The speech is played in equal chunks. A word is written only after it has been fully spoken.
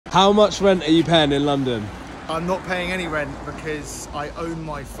How much rent are you paying in London? I'm not paying any rent because I own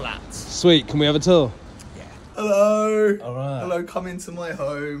my flat. Sweet, can we have a tour? Yeah. Hello. All right. Hello, come into my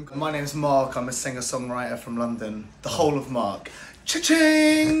home. My name's Mark. I'm a singer-songwriter from London. The whole of Mark.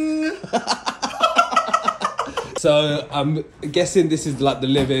 Cha-ching! So I'm guessing this is like the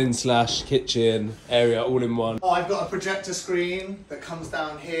live-in slash kitchen area all in one. Oh, I've got a projector screen that comes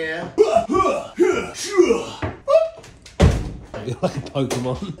down here. You're like a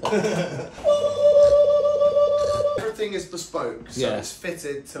Pokemon. Everything is bespoke, so Yeah. it's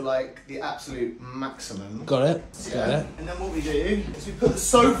fitted to like the absolute maximum. Got it? Yeah. Got it. And then what we do is we put the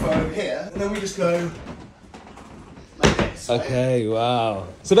sofa over here, and then we just go like this. Right? Okay, wow.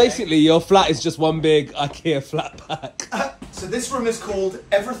 So basically your flat is just one big IKEA flat pack. So this room is called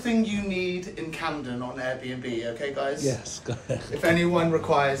Everything You Need in Camden on Airbnb, okay guys? Yes, got it. If anyone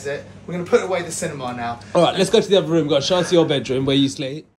requires it. We're going to put away the cinema now. All right, let's go to the other room. Got to show us your bedroom where you sleep.